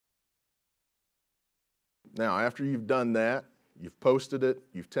Now, after you've done that, you've posted it,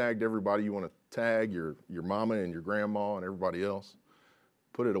 you've tagged everybody you want to tag, your mama and your grandma and everybody else,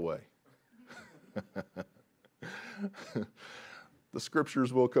 put it away. The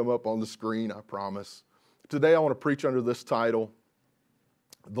scriptures will come up on the screen, I promise. Today I want to preach under this title,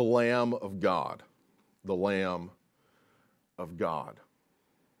 The Lamb of God. The Lamb of God.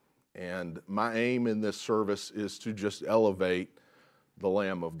 And my aim in this service is to just elevate the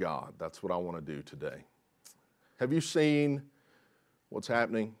Lamb of God. That's what I want to do today. Have you seen what's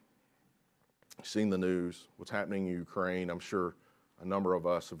happening? Seen the news, what's happening in Ukraine? I'm sure a number of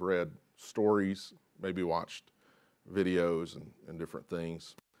us have read stories, maybe watched videos and different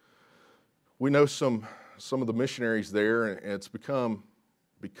things. We know some of the missionaries there, and it's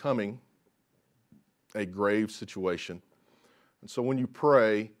becoming a grave situation. And so when you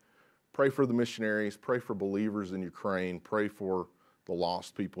pray for the missionaries, pray for believers in Ukraine, pray for the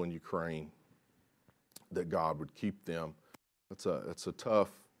lost people in Ukraine, that God would keep them. It's a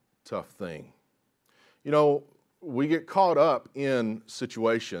tough thing. You know, we get caught up in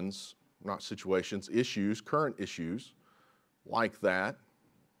issues, current issues like that.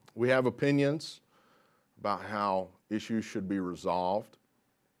 We have opinions about how issues should be resolved,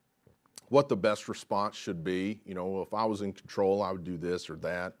 what the best response should be. You know, if I was in control, I would do this or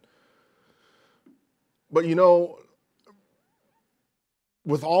that. But you know,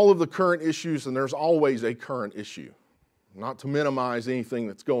 with all of the current issues, and there's always a current issue, not to minimize anything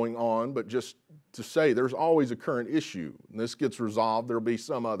that's going on, but just to say there's always a current issue. When this gets resolved, there'll be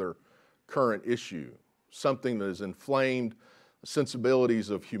some other current issue, something that has inflamed the sensibilities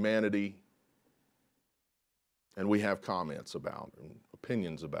of humanity, and we have comments about and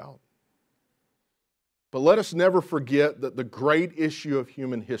opinions about. But let us never forget that the great issue of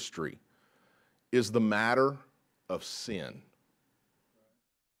human history is the matter of sin.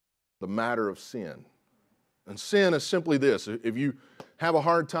 The matter of sin. And sin is simply this. If you have a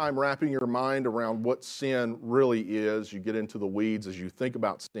hard time wrapping your mind around what sin really is, you get into the weeds as you think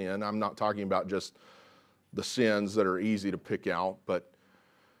about sin. I'm not talking about just the sins that are easy to pick out, but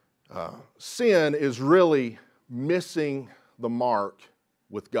sin is really missing the mark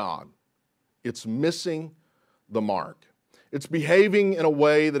with God. It's missing the mark. It's behaving in a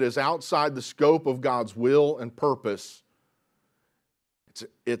way that is outside the scope of God's will and purpose.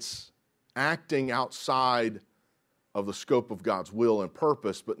 It's acting outside of the scope of God's will and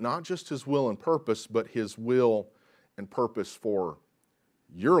purpose, but not just His will and purpose, but His will and purpose for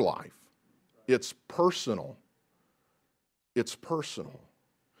your life. It's personal. It's personal.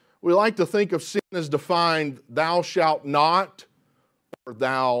 We like to think of sin as defined, thou shalt not, or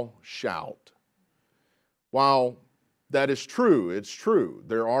thou shalt. While that is true, it's true.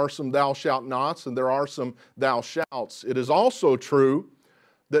 There are some thou shalt nots and there are some thou shalts. It is also true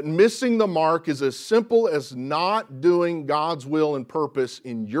that missing the mark is as simple as not doing God's will and purpose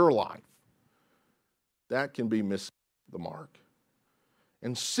in your life. That can be missing the mark.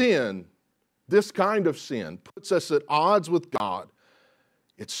 And sin, this kind of sin, puts us at odds with God.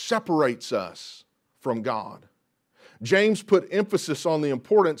 It separates us from God. James put emphasis on the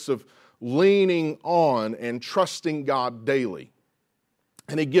importance of leaning on and trusting God daily.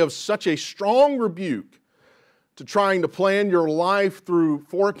 And he gives such a strong rebuke to trying to plan your life through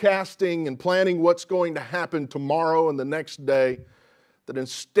forecasting and planning what's going to happen tomorrow and the next day, that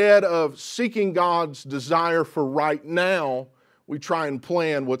instead of seeking God's desire for right now, we try and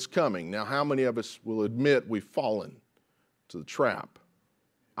plan what's coming. Now, how many of us will admit we've fallen to the trap?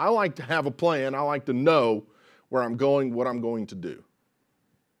 I like to have a plan. I like to know where I'm going, what I'm going to do.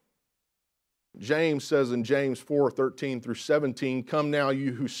 James says in James 4:13 through 17, "Come now,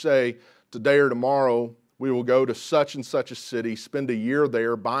 you who say, today or tomorrow we will go to such and such a city, spend a year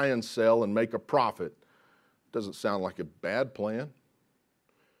there, buy and sell, and make a profit." Doesn't sound like a bad plan.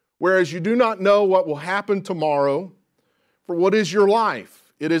 "Whereas you do not know what will happen tomorrow, for what is your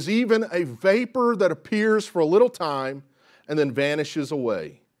life? It is even a vapor that appears for a little time and then vanishes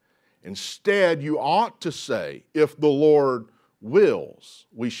away. Instead, you ought to say, if the Lord wills,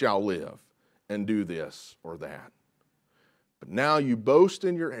 we shall live and do this or that. But now you boast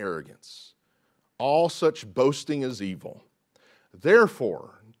in your arrogance. All such boasting is evil.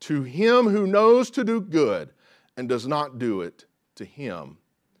 Therefore, to him who knows to do good and does not do it, to him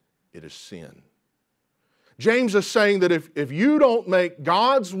it is sin." James is saying that if you don't make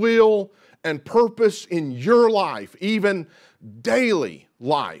God's will and purpose in your life, even daily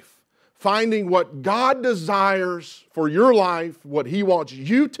life, finding what God desires for your life, what He wants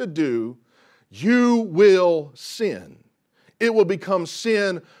you to do, you will sin. It will become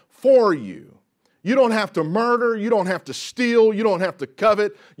sin for you. You don't have to murder, you don't have to steal, you don't have to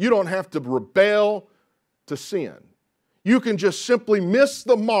covet, you don't have to rebel to sin. You can just simply miss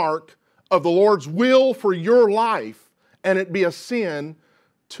the mark of the Lord's will for your life and it be a sin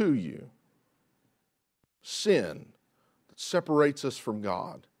to you. Sin that separates us from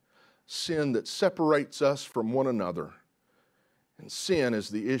God. Sin that separates us from one another. And sin is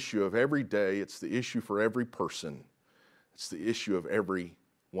the issue of every day. It's the issue for every person. It's the issue of every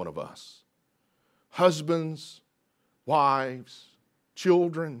one of us. Husbands, wives,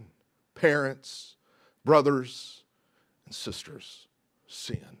 children, parents, brothers, and sisters,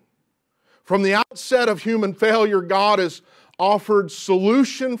 sin. From the outset of human failure, God has offered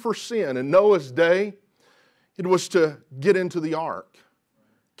solution for sin. In Noah's day, it was to get into the ark.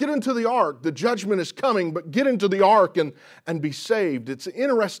 Get into the ark. The judgment is coming, but get into the ark and be saved. It's an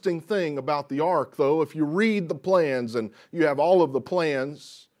interesting thing about the ark, though. If you read the plans, and you have all of the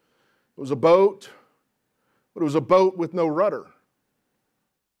plans, it was a boat, but it was a boat with no rudder.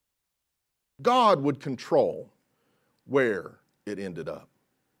 God would control where it ended up.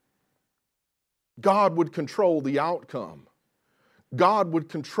 God would control the outcome. God would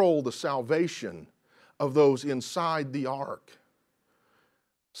control the salvation of those inside the ark.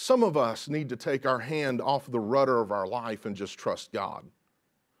 Some of us need to take our hand off the rudder of our life and just trust God.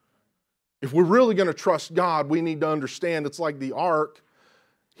 If we're really going to trust God, we need to understand it's like the ark.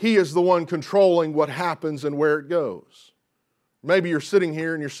 He is the one controlling what happens and where it goes. Maybe you're sitting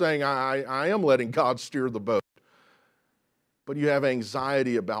here and you're saying, I am letting God steer the boat. But you have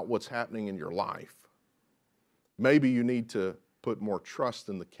anxiety about what's happening in your life. Maybe you need to put more trust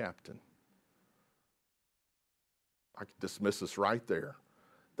in the captain. I could dismiss this right there.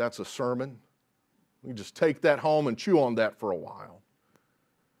 That's a sermon. You just take that home and chew on that for a while.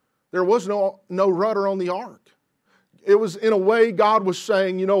 There was no rudder on the ark. It was, in a way, God was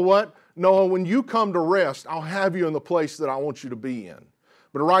saying, you know what? Noah, when you come to rest, I'll have you in the place that I want you to be in.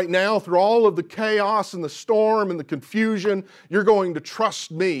 But right now, through all of the chaos and the storm and the confusion, you're going to trust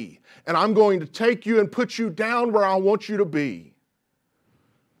me. And I'm going to take you and put you down where I want you to be.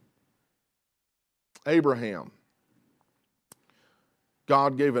 Abraham.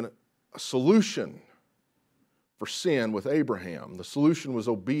 God gave a solution for sin with Abraham. The solution was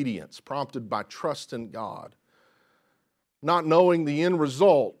obedience, prompted by trust in God. Not knowing the end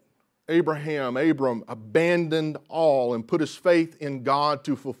result, Abram abandoned all and put his faith in God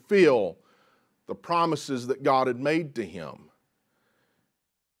to fulfill the promises that God had made to him.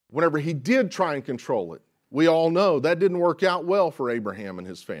 Whenever he did try and control it, we all know that didn't work out well for Abraham and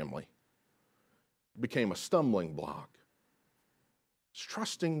his family. It became a stumbling block. It's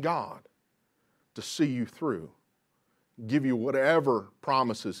trusting God to see you through, give you whatever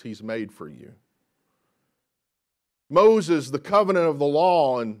promises he's made for you. Moses, the covenant of the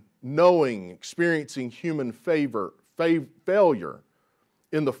law, and knowing, experiencing human failure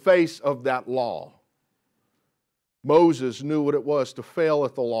in the face of that law. Moses knew what it was to fail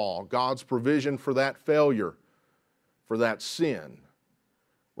at the law. God's provision for that failure, for that sin,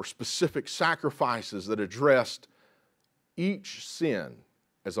 were specific sacrifices that addressed each sin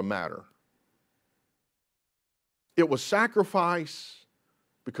as a matter. It was sacrifice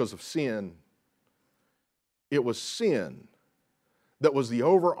because of sin. It was sin that was the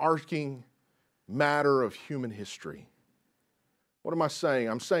overarching matter of human history. What am I saying?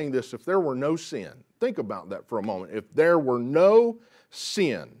 I'm saying this: if there were no sin, think about that for a moment. If there were no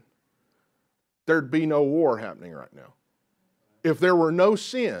sin, there'd be no war happening right now. If there were no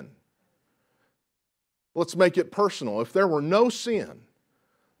sin, let's make it personal. If there were no sin,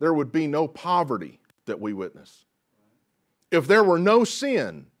 there would be no poverty that we witness. If there were no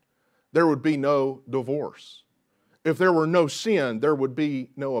sin, there would be no divorce. If there were no sin, there would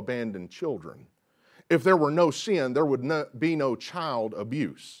be no abandoned children. If there were no sin, there would be no child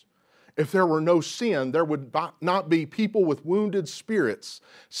abuse. If there were no sin, there would not be people with wounded spirits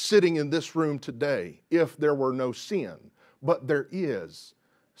sitting in this room today. If there were no sin. But there is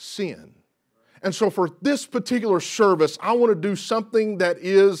sin. And so for this particular service, I want to do something that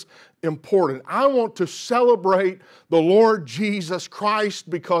is important. I want to celebrate the Lord Jesus Christ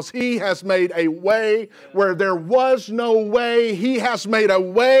because He has made a way where there was no way. He has made a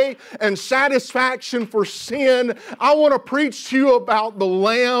way and satisfaction for sin. I want to preach to you about the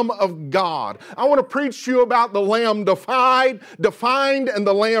Lamb of God. I want to preach to you about the Lamb defined, and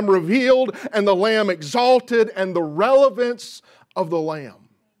the Lamb revealed, and the Lamb exalted, and the relevance of the Lamb.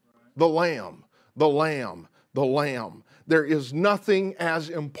 The Lamb. The Lamb, the Lamb. There is nothing as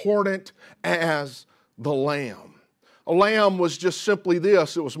important as the Lamb. A lamb was just simply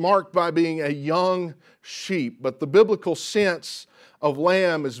this. It was marked by being a young sheep. But the biblical sense of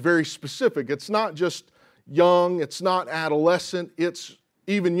lamb is very specific. It's not just young. It's not adolescent. It's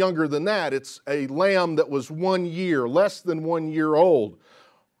even younger than that. It's a lamb that was 1 year, less than 1 year old,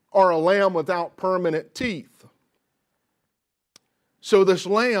 or a lamb without permanent teeth. So this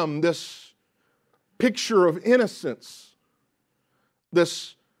lamb, this picture of innocence,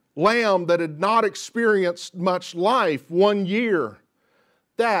 this lamb that had not experienced much life, 1 year,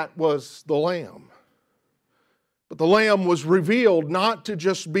 that was the lamb. But the lamb was revealed not to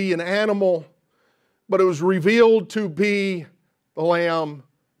just be an animal, but it was revealed to be the Lamb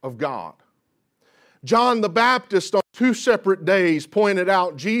of God. John the Baptist on 2 separate days pointed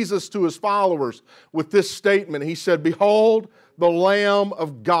out Jesus to his followers with this statement. He said, "Behold, the Lamb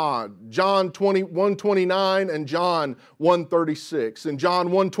of God." John 1:29 and John 1:36. In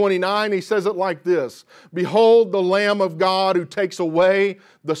John 1:29 he says it like this: "Behold the Lamb of God who takes away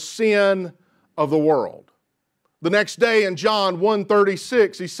the sin of the world." The next day in John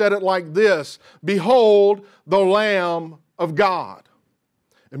 1:36 he said it like this: "Behold the Lamb of God."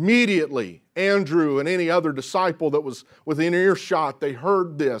 Immediately, Andrew and any other disciple that was within earshot, they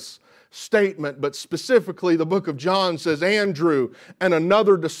heard this statement, but specifically the book of John says Andrew and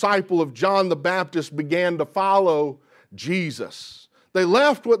another disciple of John the Baptist began to follow Jesus. They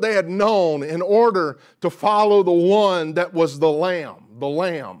left what they had known in order to follow the one that was the Lamb, the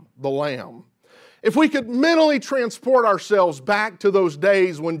Lamb, the Lamb. If we could mentally transport ourselves back to those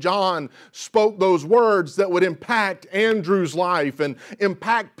days when John spoke those words that would impact Andrew's life and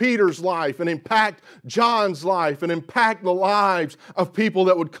impact Peter's life and impact John's life and impact the lives of people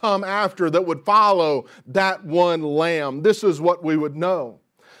that would come after, that would follow that one Lamb, this is what we would know.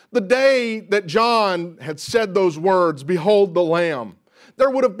 The day that John had said those words, "Behold the Lamb," there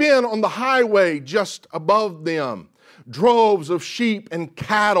would have been on the highway just above them droves of sheep and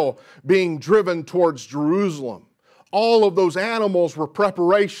cattle being driven towards Jerusalem. All of those animals were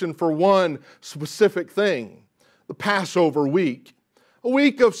preparation for one specific thing, the Passover week. A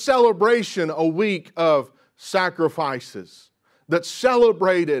week of celebration, a week of sacrifices that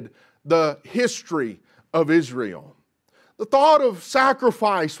celebrated the history of Israel. The thought of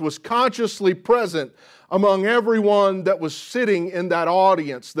sacrifice was consciously present among everyone that was sitting in that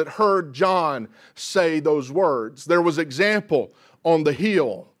audience that heard John say those words. There was example on the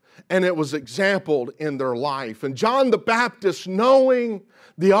hill, and it was exampled in their life. And John the Baptist, knowing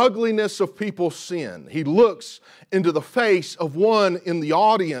the ugliness of people's sin, he looks into the face of one in the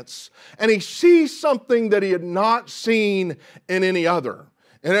audience, and he sees something that he had not seen in any other.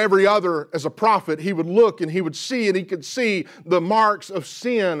 And every other, as a prophet, he would look and he would see, and he could see the marks of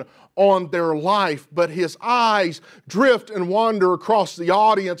sin on their life. But his eyes drift and wander across the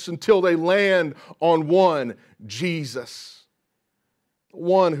audience until they land on one, Jesus.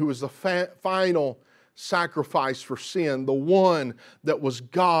 One who is the final sacrifice for sin, the one that was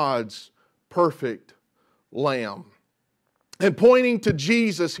God's perfect Lamb. And pointing to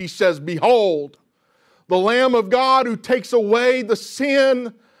Jesus, he says, "Behold, the Lamb of God who takes away the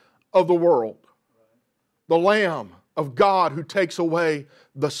sin of the world." The Lamb of God who takes away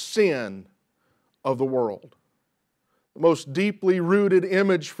the sin of the world. The most deeply rooted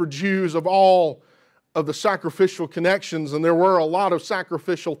image for Jews of all of the sacrificial connections, and there were a lot of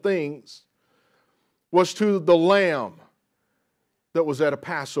sacrificial things, was to the lamb that was at a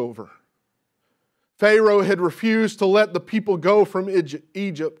Passover. Pharaoh had refused to let the people go from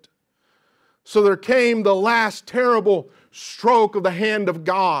Egypt. So there came the last terrible stroke of the hand of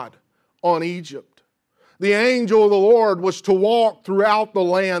God on Egypt. The angel of the Lord was to walk throughout the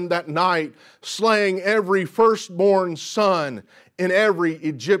land that night, slaying every firstborn son in every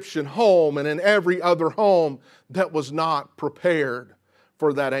Egyptian home and in every other home that was not prepared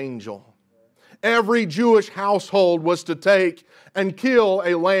for that angel. Every Jewish household was to take and kill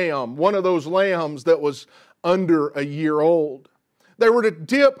a lamb, one of those lambs that was under a year old. They were to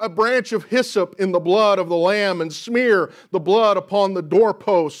dip a branch of hyssop in the blood of the lamb and smear the blood upon the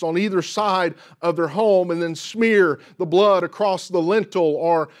doorposts on either side of their home, and then smear the blood across the lintel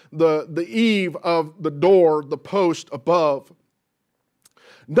or the eave of the door, the post above.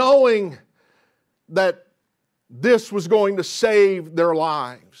 Knowing that this was going to save their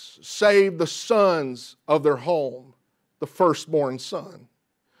lives, save the sons of their home, the firstborn son.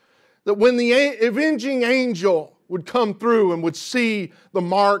 That when the avenging angel would come through and would see the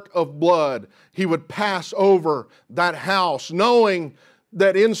mark of blood, he would pass over that house, knowing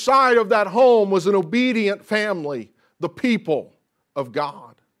that inside of that home was an obedient family, the people of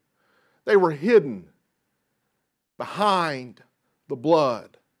God. They were hidden behind the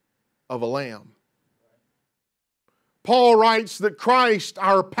blood of a lamb. Paul writes that Christ,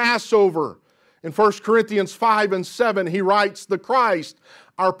 our Passover, in 1 Corinthians 5 and 7, he writes that Christ,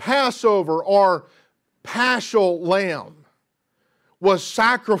 our Passover, or paschal lamb, was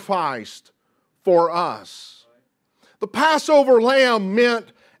sacrificed for us. The Passover lamb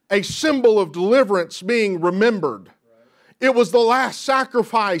meant a symbol of deliverance being remembered. It was the last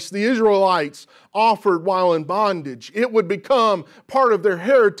sacrifice the Israelites offered while in bondage. It would become part of their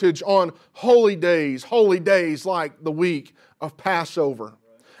heritage on holy days like the week of Passover.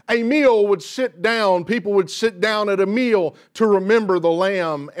 A meal would sit down, people would sit down at a meal to remember the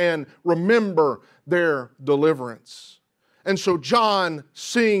lamb and remember their deliverance. And so John,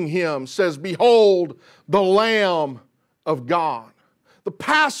 seeing him, says, "Behold, the Lamb of God." The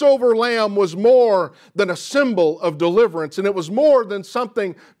Passover lamb was more than a symbol of deliverance, and it was more than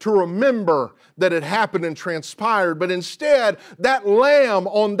something to remember that had happened and transpired. But instead, that lamb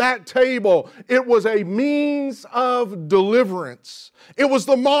on that table, it was a means of deliverance. It was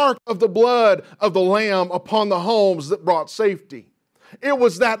the mark of the blood of the lamb upon the homes that brought safety. It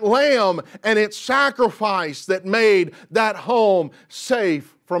was that lamb and its sacrifice that made that home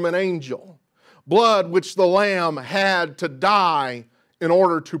safe from an angel. Blood which the lamb had to die in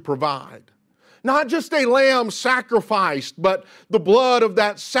order to provide. Not just a lamb sacrificed, but the blood of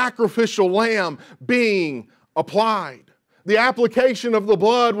that sacrificial lamb being applied. The application of the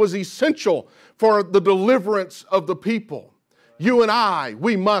blood was essential for the deliverance of the people. You and I,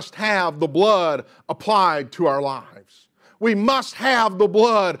 we must have the blood applied to our lives. We must have the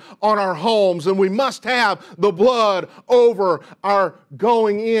blood on our homes, and we must have the blood over our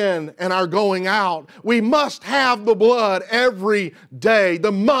going in and our going out. We must have the blood every day.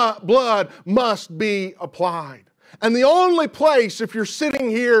 The blood must be applied. And the only place, if you're sitting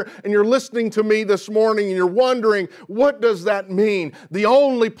here and you're listening to me this morning and you're wondering, what does that mean? The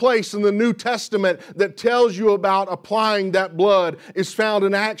only place in the New Testament that tells you about applying that blood is found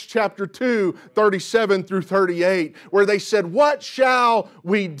in Acts chapter 2, 37 through 38, where they said, "What shall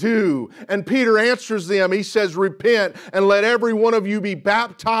we do?" And Peter answers them. He says, "Repent and let every one of you be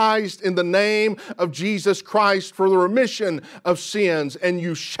baptized in the name of Jesus Christ for the remission of sins, and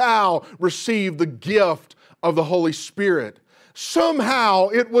you shall receive the gift of the Holy Spirit." Somehow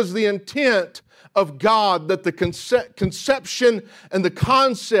it was the intent of God that the conception and the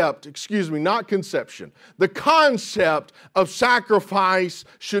concept, the concept of sacrifice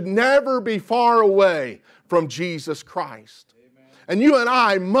should never be far away from Jesus Christ. Amen. And you and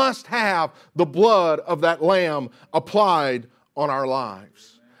I must have the blood of that lamb applied on our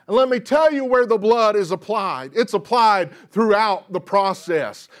lives. And let me tell you where the blood is applied. It's applied throughout the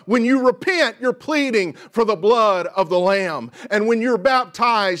process. When you repent, you're pleading for the blood of the Lamb. And when you're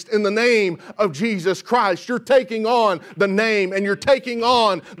baptized in the name of Jesus Christ, you're taking on the name and you're taking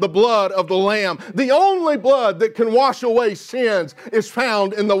on the blood of the Lamb. The only blood that can wash away sins is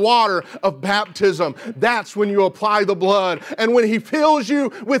found in the water of baptism. That's when you apply the blood. And when He fills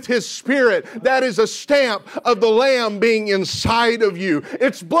you with His Spirit, that is a stamp of the Lamb being inside of you.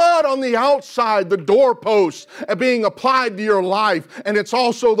 It's blood on the outside, the doorpost being applied to your life, and it's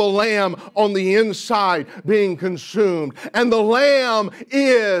also the Lamb on the inside being consumed. And the Lamb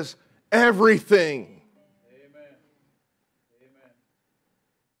is everything. Amen. Amen.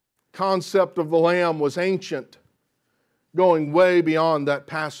 Concept of the Lamb was ancient, going way beyond that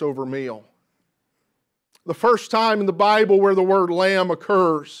Passover meal. The first time in the Bible where the word lamb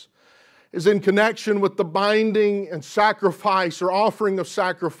occurs is in connection with the binding and sacrifice or offering of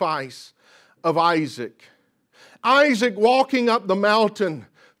sacrifice of Isaac. Isaac walking up the mountain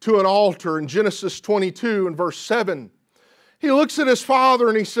to an altar in Genesis 22 and verse 7. He looks at his father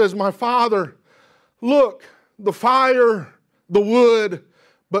and he says, "My father, look, the fire, the wood,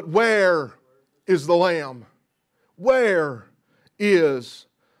 but where is the lamb? Where is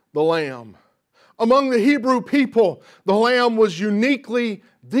the lamb?" Among the Hebrew people, the lamb was uniquely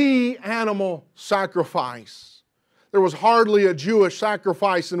the animal sacrifice. There was hardly a Jewish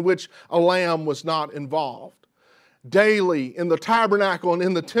sacrifice in which a lamb was not involved. Daily in the tabernacle and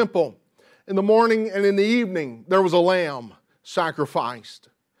in the temple, in the morning and in the evening, there was a lamb sacrificed.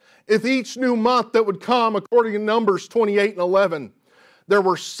 If each new month that would come, according to Numbers 28 and 11, there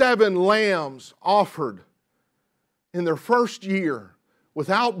were 7 lambs offered in their first year,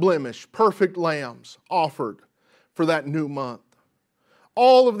 without blemish, perfect lambs offered for that new month.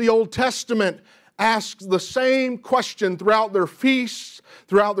 All of the Old Testament asks the same question throughout their feasts,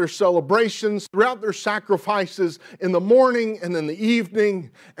 throughout their celebrations, throughout their sacrifices in the morning and in the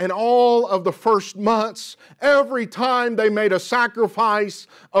evening, and all of the first months. Every time they made a sacrifice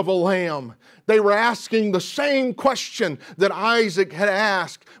of a lamb, they were asking the same question that Isaac had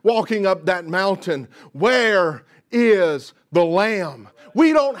asked walking up that mountain. Where is the lamb?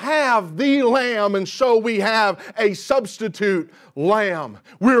 We don't have the lamb, and so we have a substitute lamb.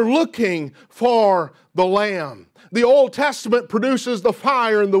 We're looking for the lamb. The Old Testament produces the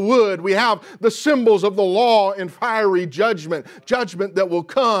fire and the wood. We have the symbols of the law and fiery judgment that will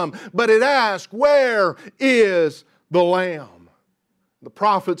come. But it asks, where is the lamb? The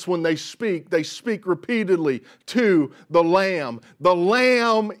prophets, when they speak repeatedly to the lamb. The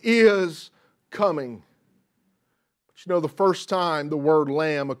lamb is coming. But you know, the first time the word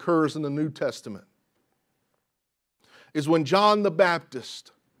lamb occurs in the New Testament is when John the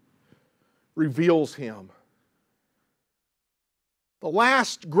Baptist reveals him. The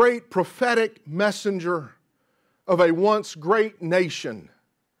last great prophetic messenger of a once great nation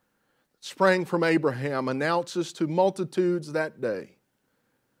that sprang from Abraham announces to multitudes that day,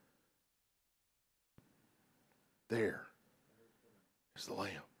 there is the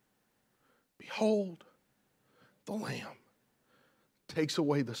Lamb. Behold, the Lamb takes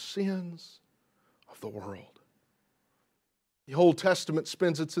away the sins of the world. The Old Testament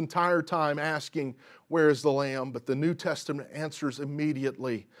spends its entire time asking, where is the Lamb? But the New Testament answers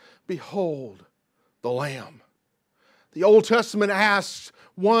immediately, behold, the Lamb. The Old Testament asks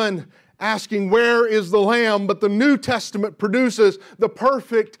one asking, where is the Lamb? But the New Testament produces the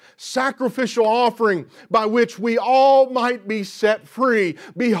perfect sacrificial offering by which we all might be set free.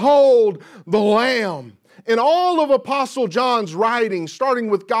 Behold, the Lamb. In all of Apostle John's writings,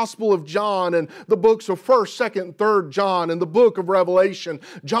 starting with Gospel of John and the books of 1st, 2nd, and 3rd John and the book of Revelation,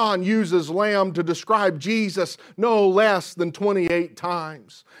 John uses lamb to describe Jesus no less than 28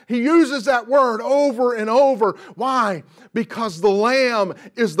 times. He uses that word over and over. Why? Because the lamb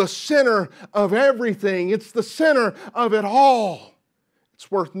is the center of everything. It's the center of it all.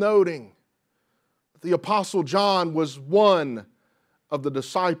 It's worth noting that the Apostle John was one of the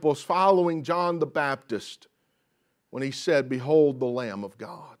disciples following John the Baptist when he said, behold the Lamb of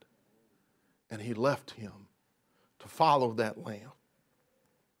God. And he left him to follow that Lamb.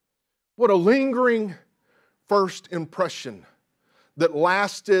 What a lingering first impression that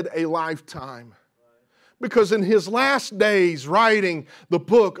lasted a lifetime. Because in his last days writing the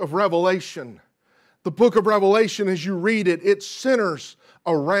book of Revelation, as you read it, it centers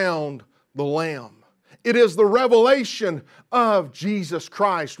around the Lamb. It is the revelation of Jesus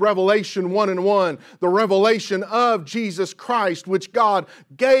Christ. Revelation 1:1, the revelation of Jesus Christ, which God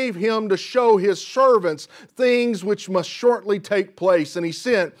gave him to show his servants things which must shortly take place. And he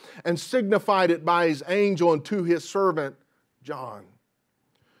sent and signified it by his angel unto his servant John.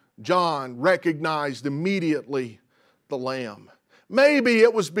 John recognized immediately the Lamb. Maybe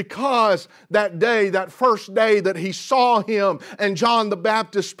it was because that day, that first day that he saw him, and John the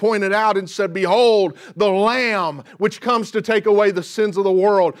Baptist pointed out and said, behold, the Lamb which comes to take away the sins of the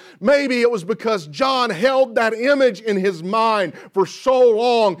world. Maybe it was because John held that image in his mind for so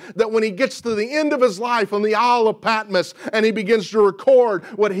long that when he gets to the end of his life on the Isle of Patmos and he begins to record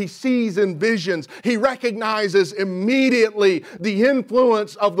what he sees in visions, he recognizes immediately the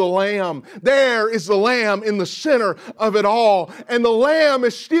influence of the Lamb. There is the Lamb in the center of it all. And the Lamb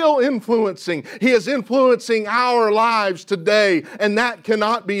is still influencing. He is influencing our lives today, and that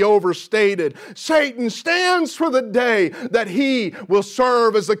cannot be overstated. Satan stands for the day that he will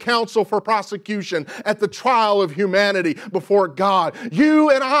serve as the counsel for prosecution at the trial of humanity before God. You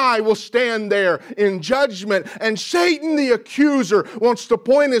and I will stand there in judgment, and Satan the accuser wants to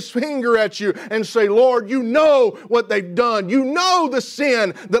point his finger at you and say, Lord, you know what they've done. You know the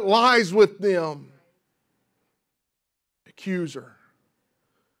sin that lies with them. Accuser.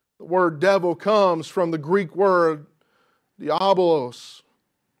 The word devil comes from the Greek word diabolos.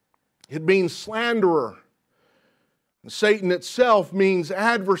 It means slanderer. And Satan itself means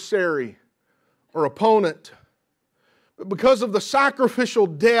adversary or opponent. But because of the sacrificial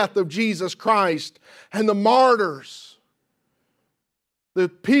death of Jesus Christ and the martyrs, the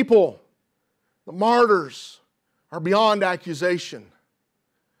people, the martyrs, are beyond accusation.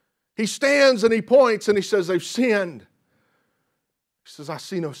 He stands and he points and he says, they've sinned. He says, I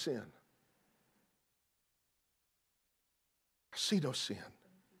see no sin. I see no sin.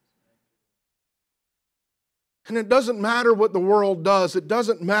 And it doesn't matter what the world does. It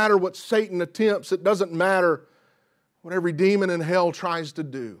doesn't matter what Satan attempts. It doesn't matter what every demon in hell tries to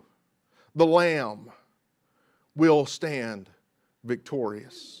do. The Lamb will stand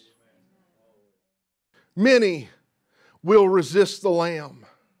victorious. Many will resist the Lamb,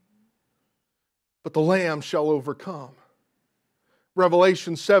 but the Lamb shall overcome.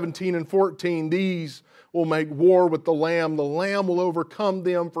 Revelation 17 and 14, these will make war with the Lamb. The Lamb will overcome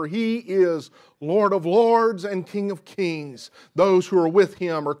them, for He is Lord of lords and King of kings. Those who are with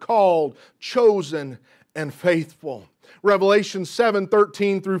Him are called, chosen, and faithful. Revelation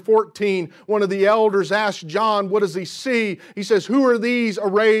 7:13 through 14, one of the elders asked John, what does he see? He says, who are these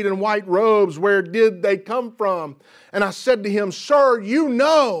arrayed in white robes? Where did they come from? And I said to him, sir, you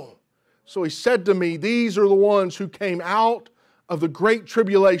know. So he said to me, these are the ones who came out of the great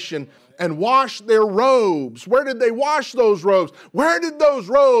tribulation and washed their robes. Where did they wash those robes? Where did those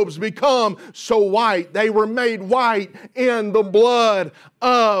robes become so white? They were made white in the blood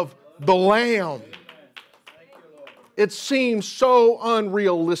of the Lamb. It seems so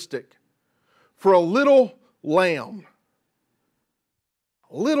unrealistic for a little lamb,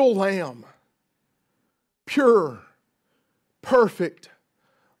 pure, perfect,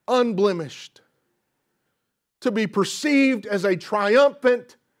 unblemished, to be perceived as a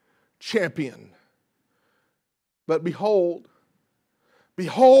triumphant champion. But behold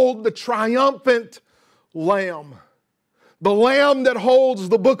the triumphant Lamb. The Lamb that holds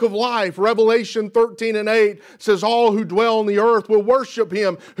the book of life. Revelation 13:8 says, all who dwell on the earth will worship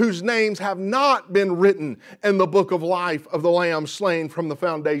Him, whose names have not been written in the book of life of the Lamb slain from the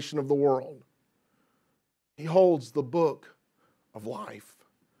foundation of the world. He holds the book of life.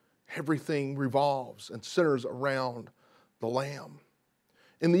 Everything revolves and centers around the Lamb.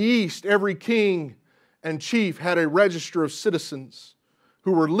 In the East, every king and chief had a register of citizens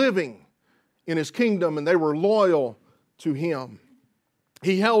who were living in his kingdom, and they were loyal to him.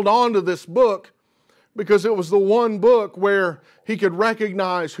 He held on to this book because it was the one book where he could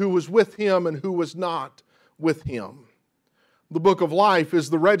recognize who was with him and who was not with him. The book of life is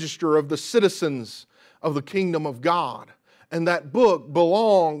the register of the citizens of the kingdom of God. And that book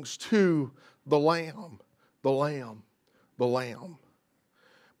belongs to the Lamb, the Lamb, the Lamb.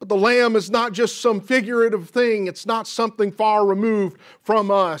 But the Lamb is not just some figurative thing. It's not something far removed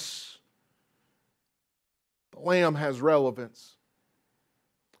from us. The Lamb has relevance.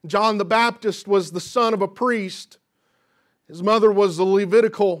 John the Baptist was the son of a priest. His mother was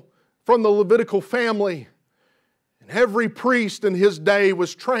from the Levitical family. And every priest in his day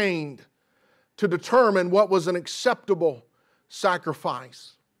was trained to determine what was an acceptable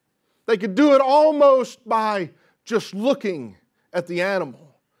sacrifice. They could do it almost by just looking at the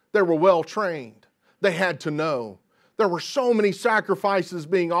animal. They were well trained. They had to know. There were so many sacrifices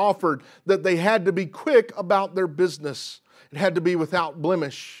being offered that they had to be quick about their business. It had to be without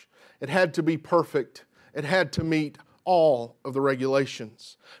blemish. It had to be perfect. It had to meet all of the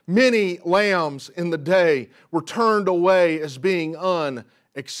regulations. Many lambs in the day were turned away as being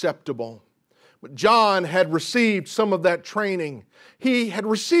unacceptable. But John had received some of that training. He had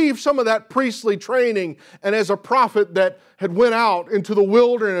received some of that priestly training, and as a prophet that had went out into the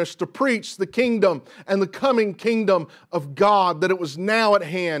wilderness to preach the kingdom and the coming kingdom of God, that it was now at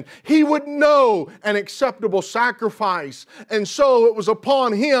hand, he would know an acceptable sacrifice. And so it was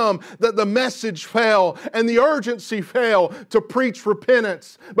upon him that the message fell and the urgency fell to preach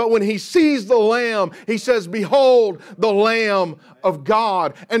repentance. But when he sees the Lamb, he says, behold, the Lamb of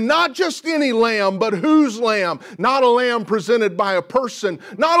God. And not just any lamb, but whose lamb? Not a lamb presented by a person,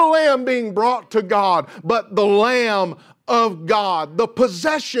 not a lamb being brought to God, but the Lamb of God, the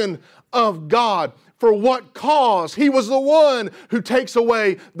possession of God. For what cause? He was the one who takes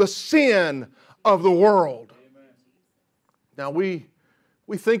away the sin of the world. Amen. Now we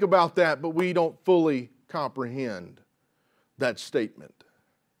think about that, but we don't fully comprehend that statement.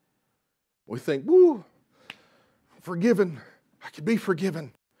 We think, woo, forgiven. I could be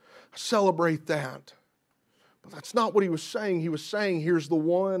forgiven. I celebrate that. But that's not what he was saying. He was saying, here's the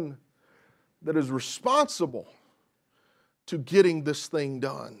one that is responsible to getting this thing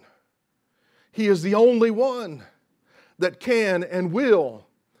done. He is the only one that can and will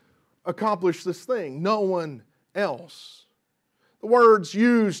accomplish this thing. No one else. The words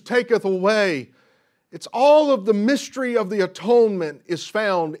used, taketh away. It's all of the mystery of the atonement is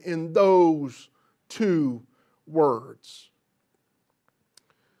found in those two words.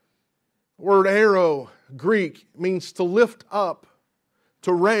 The word arrow, Greek, means to lift up,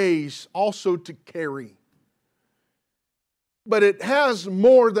 to raise, also to carry. But it has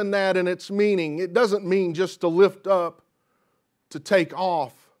more than that in its meaning. It doesn't mean just to lift up, to take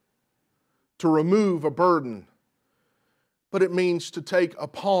off, to remove a burden. But it means to take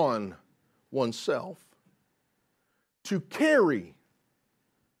upon oneself, to carry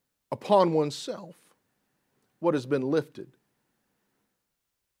upon oneself what has been lifted.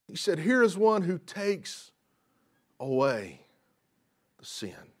 He said, here is one who takes away the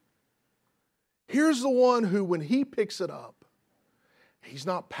sin. Here's the one who, when he picks it up, he's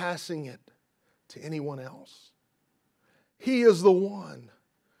not passing it to anyone else. He is the one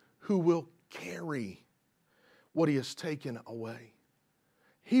who will carry what he has taken away.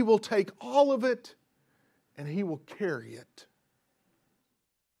 He will take all of it and He will carry it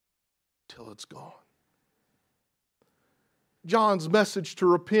till it's gone. John's message to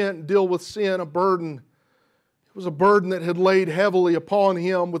repent and deal with sin, a burden. It was a burden that had laid heavily upon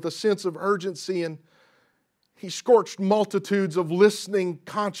him with a sense of urgency, and he scorched multitudes of listening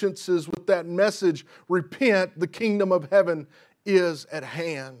consciences with that message, repent, the kingdom of heaven is at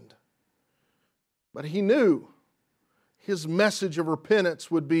hand. But he knew his message of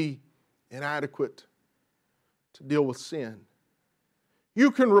repentance would be inadequate to deal with sin. You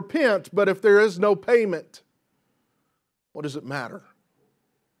can repent, but if there is no payment, what does it matter?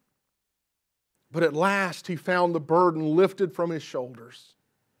 But at last he found the burden lifted from his shoulders.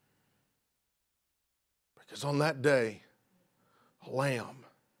 Because on that day, a lamb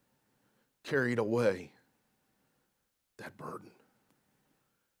carried away that burden.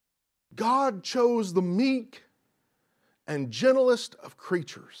 God chose the meek and gentlest of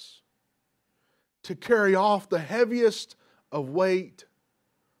creatures to carry off the heaviest of weight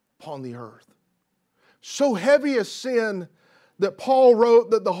upon the earth. So heavy is sin that Paul wrote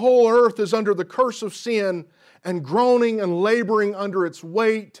that the whole earth is under the curse of sin and groaning and laboring under its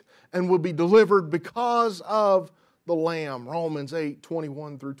weight and will be delivered because of the Lamb. Romans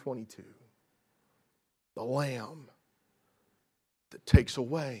 8:21 through 22. The Lamb that takes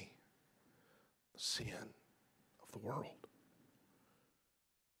away the sin of the world.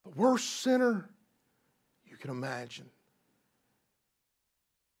 The worst sinner you can imagine.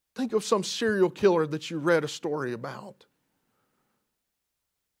 Think of some serial killer that you read a story about.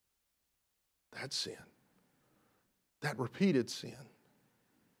 That sin. That repeated sin.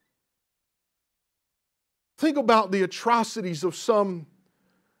 Think about the atrocities of some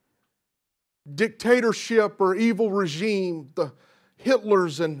dictatorship or evil regime, the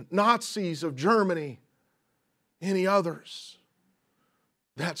Hitlers and Nazis of Germany, any others.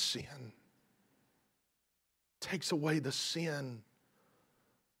 That sin takes away the sin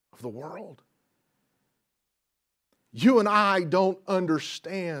of the world. You and I don't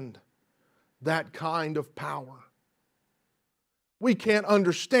understand that kind of power. We can't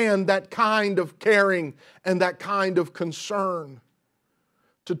understand that kind of caring and that kind of concern.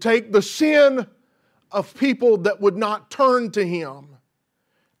 To take the sin of people that would not turn to Him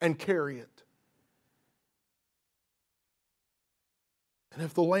and carry it. And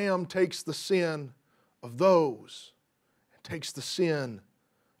if the Lamb takes the sin of those, and takes the sin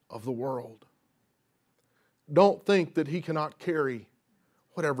of the world, don't think that He cannot carry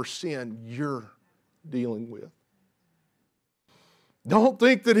whatever sin you're dealing with. Don't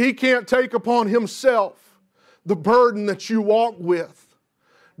think that He can't take upon Himself the burden that you walk with.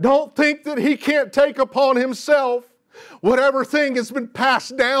 Don't think that He can't take upon Himself whatever thing has been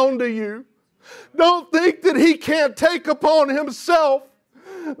passed down to you. Don't think that He can't take upon Himself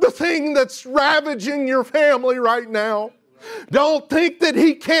the thing that's ravaging your family right now. Don't think that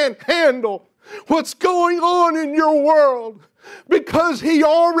He can't handle what's going on in your world, because He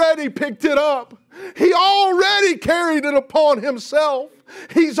already picked it up. He already carried it upon Himself.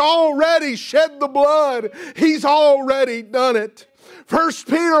 He's already shed the blood. He's already done it. 1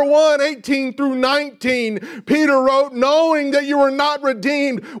 Peter 1:18 through 19, Peter wrote, knowing that you were not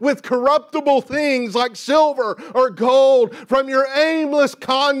redeemed with corruptible things like silver or gold from your aimless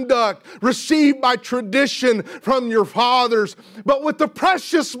conduct received by tradition from your fathers, but with the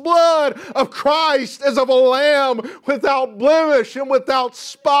precious blood of Christ as of a lamb without blemish and without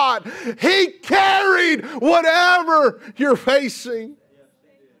spot. He carried whatever you're facing.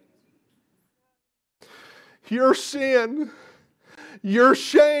 Your sin, your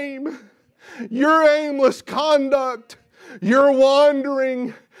shame, your aimless conduct, your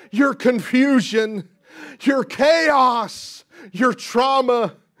wandering, your confusion, your chaos, your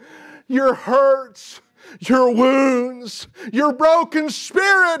trauma, your hurts, your wounds, your broken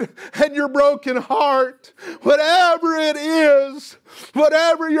spirit, and your broken heart. Whatever it is,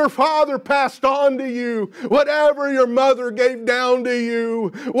 whatever your father passed on to you, whatever your mother gave down to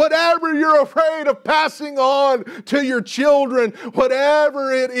you, whatever you're afraid of passing on to your children,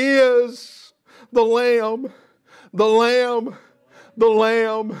 whatever it is, the Lamb, the Lamb, the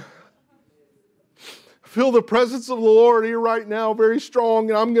Lamb. Feel the presence of the Lord here right now very strong,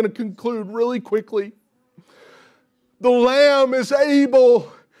 and I'm going to conclude really quickly. The Lamb is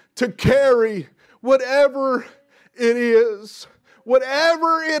able to carry whatever it is.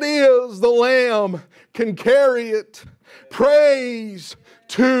 Whatever it is, the Lamb can carry it. Praise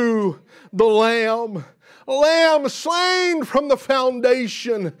to the Lamb. Lamb slain from the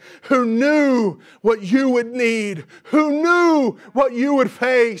foundation, who knew what you would need, who knew what you would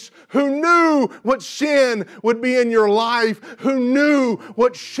face, who knew what sin would be in your life, who knew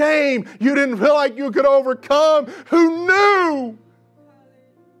what shame you didn't feel like you could overcome, who knew.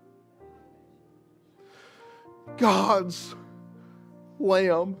 God's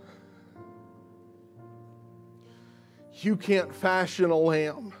Lamb. You can't fashion a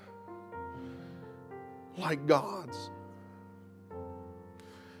lamb like God's.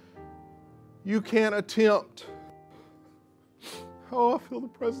 You can't attempt. Oh, I feel the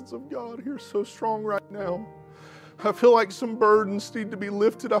presence of God here so strong right now. I feel like some burdens need to be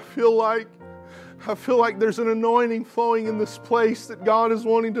lifted. I feel like there's an anointing flowing in this place, that God is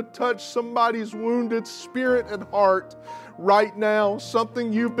wanting to touch somebody's wounded spirit and heart right now.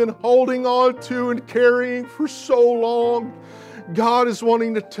 Something you've been holding on to and carrying for so long. God is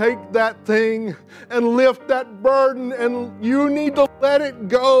wanting to take that thing and lift that burden, and you need to let it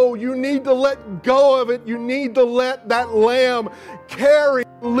go. You need to let go of it. You need to let that lamb carry,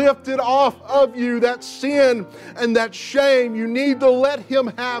 lift it off of you, that sin and that shame. You need to let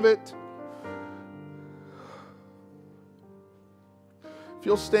Him have it. If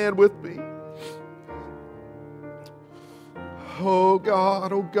you'll stand with me. Oh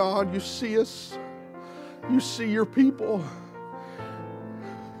God, you see us. You see your people.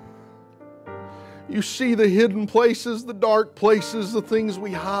 You see the hidden places, the dark places, the things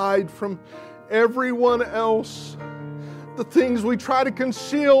we hide from everyone else, the things we try to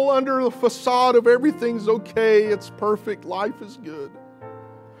conceal under the facade of everything's okay, it's perfect, life is good.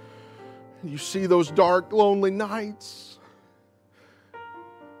 You see those dark, lonely nights.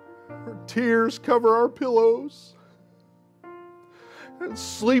 Our tears cover our pillows. And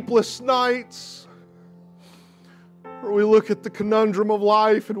sleepless nights where we look at the conundrum of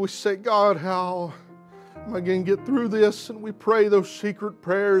life and we say, God, how am I going to get through this? And we pray those secret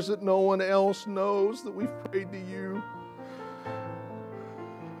prayers that no one else knows that we've prayed to you.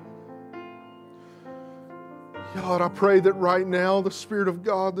 God, I pray that right now the Spirit of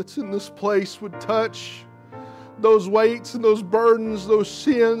God that's in this place would touch those weights and those burdens, those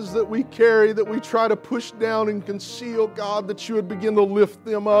sins that we carry, that we try to push down and conceal. God, that you would begin to lift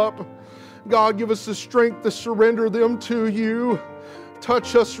them up. God, give us the strength to surrender them to you.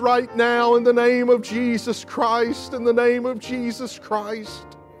 Touch us right now in the name of Jesus Christ, in the name of Jesus Christ.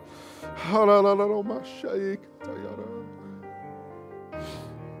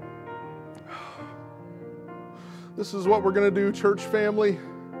 This is what we're going to do, church family.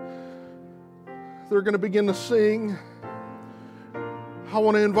 They're going to begin to sing. I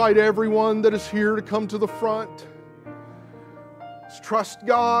want to invite everyone that is here to come to the front. Just trust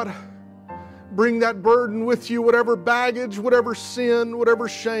God. Bring that burden with you, whatever baggage, whatever sin, whatever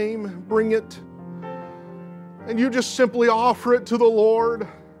shame, bring it. And you just simply offer it to the Lord.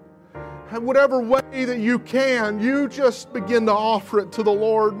 And whatever way that you can, you just begin to offer it to the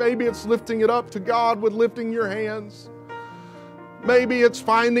Lord. Maybe it's lifting it up to God with lifting your hands. Maybe it's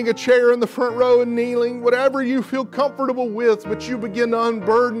finding a chair in the front row and kneeling, whatever you feel comfortable with, but you begin to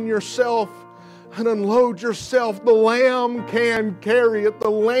unburden yourself and unload yourself. The Lamb can carry it.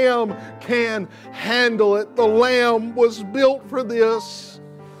 The Lamb can handle it. The Lamb was built for this.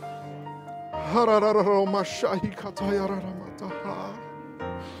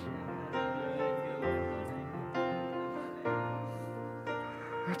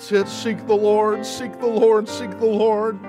 That's it. Seek the Lord, seek the Lord, seek the Lord.